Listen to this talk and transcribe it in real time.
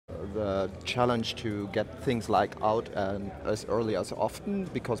the challenge to get things like out and as early as often,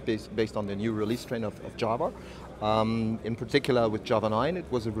 because based on the new release train of Java. In particular with Java 9, it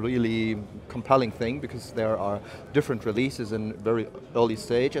was a really compelling thing because there are different releases in very early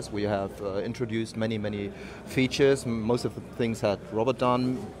stages. We have introduced many features. Most of the things had Robert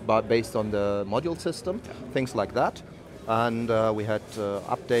done, but based on the module system, things like that. And we had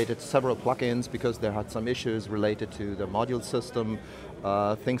updated several plugins because there had some issues related to the module system,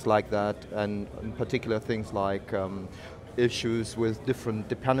 things like that, and in particular things like issues with different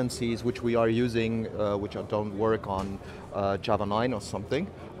dependencies which we are using, which don't work on Java 9 or something,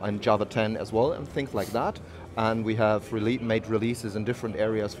 and Java 10 as well, and things like that. And we have made releases in different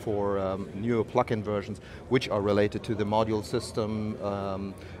areas for newer plugin versions which are related to the module system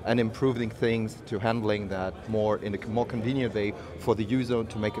and improving things to handling that in a more convenient way for the user,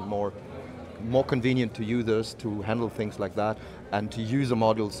 to make it more convenient to users to handle things like that, and to use a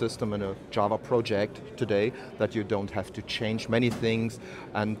module system in a Java project today, that you don't have to change many things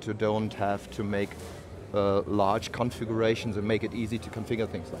and you don't have to make large configurations and make it easy to configure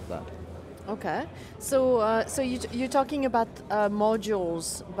things like that. Okay, so you're talking about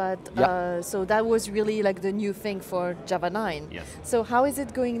modules, but so that was really like the new thing for Java 9. Yes. So how is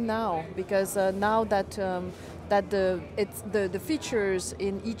it going now? Because now that the features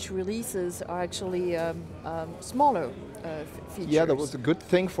in each releases are actually smaller features. Yeah, that was a good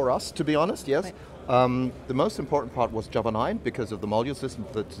thing for us, to be honest. Yes. Right. The most important part was Java 9 because of the module system.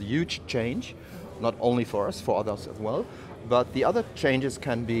 That's a huge change, not only for us, for others as well. But the other changes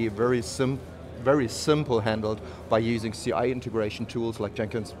can be very simple handled by using CI integration tools like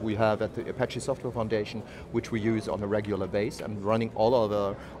Jenkins we have at the Apache Software Foundation, which we use on a regular basis, and running all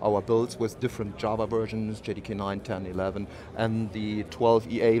of our builds with different Java versions, JDK 9, 10, 11, and the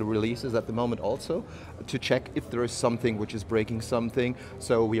 12 EA releases at the moment also, to check if there is something which is breaking something,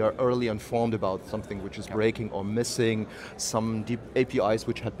 so we are early informed about something which is breaking or missing, some deep APIs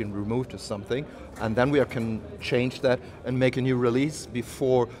which had been removed or something, and then we can change that and make a new release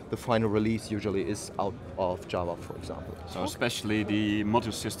before the final release usually is out of Java, for example. So especially the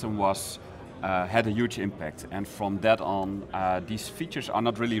module system had a huge impact, and from that on, these features are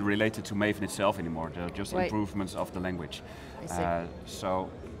not really related to Maven itself anymore. They're just improvements of the language. I see. So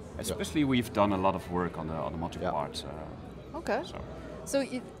especially we've done a lot of work on the module part. Okay. So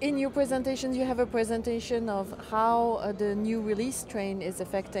in your presentations, you have a presentation of how the new release train is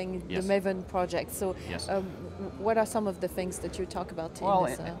affecting the Maven project. So what are some of the things that you talk about in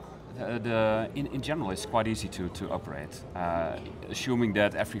this? In general, it's quite easy to operate, assuming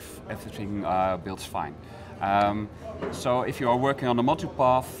that everything builds fine. So if you are working on a module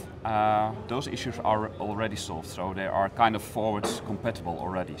path, those issues are already solved, so they are kind of forwards compatible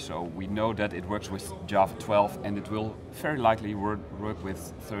already. So we know that it works with Java 12, and it will very likely work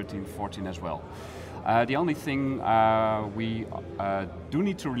with 13, 14 as well. The only thing we do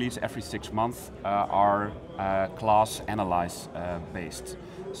need to release every 6 months are class analyze based.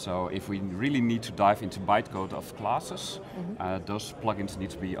 So if we really need to dive into bytecode of classes, those plugins need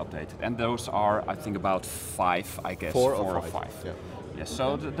to be updated. And those are, I think, about 5, I guess. 4 or or 5. 5. Yeah. Yes,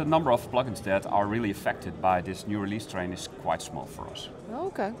 so the number of plugins that are really affected by this new release train is quite small for us.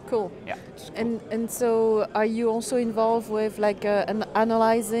 Okay, cool. Yeah. Cool. And so are you also involved with like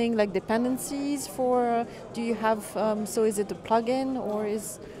analyzing like dependencies for, do you have, so is it a plugin or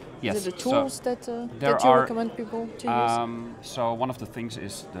is it the tools that you recommend people to use? So one of the things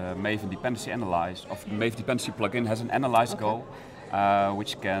is the Maven Dependency Analysis, the Maven Dependency plugin has an analyze goal,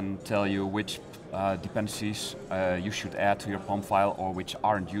 which can tell you which dependencies you should add to your POM file or which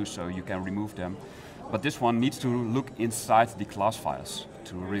aren't used, so you can remove them. But this one needs to look inside the class files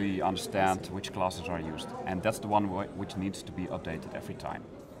to really understand which classes are used. And that's the one which needs to be updated every time.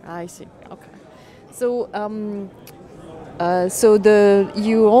 I see, okay. So,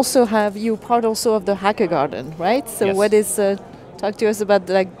 you're part also of the Hacker Garden, right? So what is, talk to us about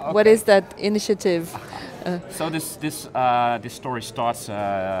what is that initiative? So this story starts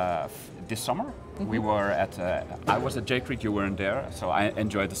this summer. We were I was at J-Creek, you weren't there, so I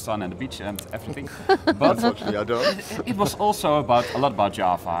enjoyed the sun and the beach and everything. But unfortunately I don't. It was also a lot about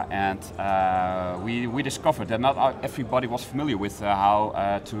Java, and we discovered that not everybody was familiar with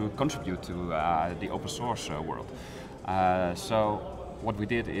how to contribute to the open source world. So what we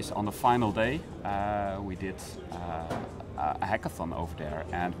did is, on the final day, we did a hackathon over there,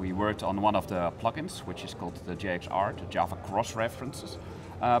 and we worked on one of the plugins, which is called the JXR, the Java Cross References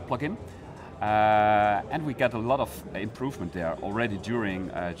plugin. And we got a lot of improvement there already during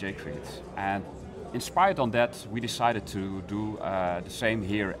J-Create. And inspired on that, we decided to do the same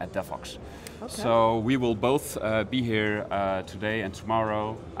here at DevOps. Okay. So we will both be here today and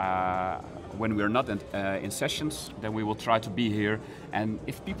tomorrow. When we're not in sessions, then we will try to be here. And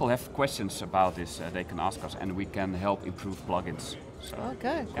if people have questions about this, they can ask us and we can help improve plugins. So,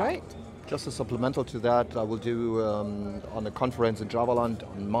 okay, great. Just a supplemental to that, I will do on a conference in Javaland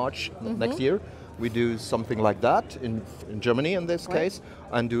on March next year. We do something like that in Germany in this case,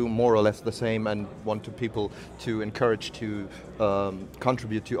 and do more or less the same, and want people to encourage to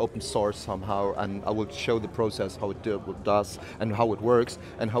contribute to open source somehow, and I will show the process, how it does and how it works,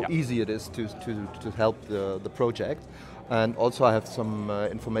 and how easy it is to help the project. And also I have some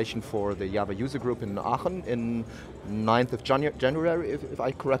information for the Java user group in Aachen in 9th of January, if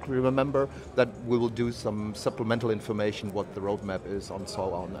I correctly remember, that we will do some supplemental information, what the roadmap is and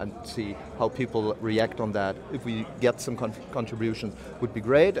so on, and see how people react on that. If we get some contributions, would be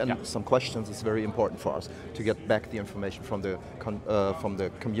great, and some questions is very important for us to get back the information from the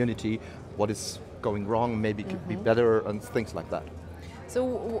community, what is going wrong, maybe could be better, and things like that.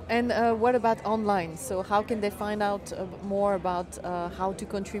 So, and what about online? So how can they find out more about how to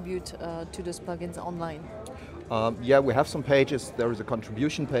contribute to those plugins online? Yeah, we have some pages. There is a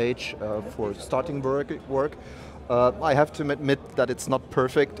contribution page for starting work. I have to admit that it's not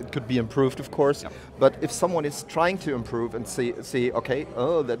perfect. It could be improved, of course. Yep. But if someone is trying to improve and see, okay,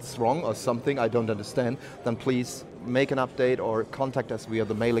 oh, that's wrong or something I don't understand, then please make an update or contact us via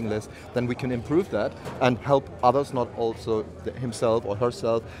the mailing list. Then we can improve that and help others, not also himself or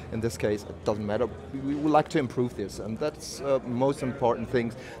herself. In this case, it doesn't matter. We would like to improve this, and that's most important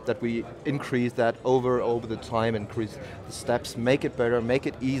thing, that we increase that over the time, increase the steps, make it better, make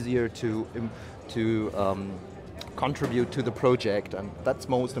it easier to contribute to the project, and that's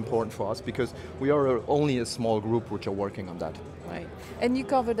most important for us because we are only a small group which are working on that. Right, and you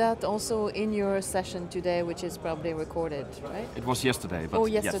covered that also in your session today, which is probably recorded, right? It was yesterday.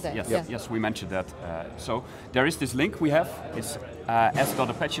 But yesterday. Yes, we mentioned that. So there is this link we have. It's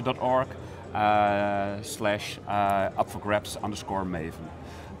s.apache.org /up4grabs_Maven.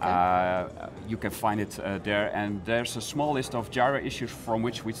 You can find it there, and there's a small list of Jira issues from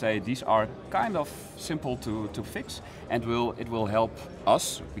which we say these are kind of simple to fix, and it will help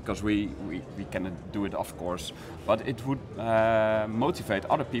us because we cannot do it, of course, but it would motivate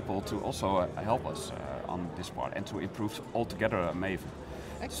other people to also help us on this part and to improve altogether Maven.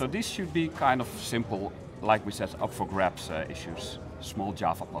 Excellent. So this should be kind of simple, like we said, up for grabs issues, small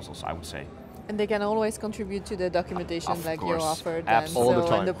Java puzzles, I would say. And they can always contribute to the documentation like you offered, and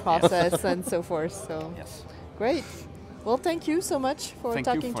the process and so forth. So yes. Great. Well, thank you so much for talking to us.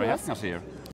 Thank you for having us here.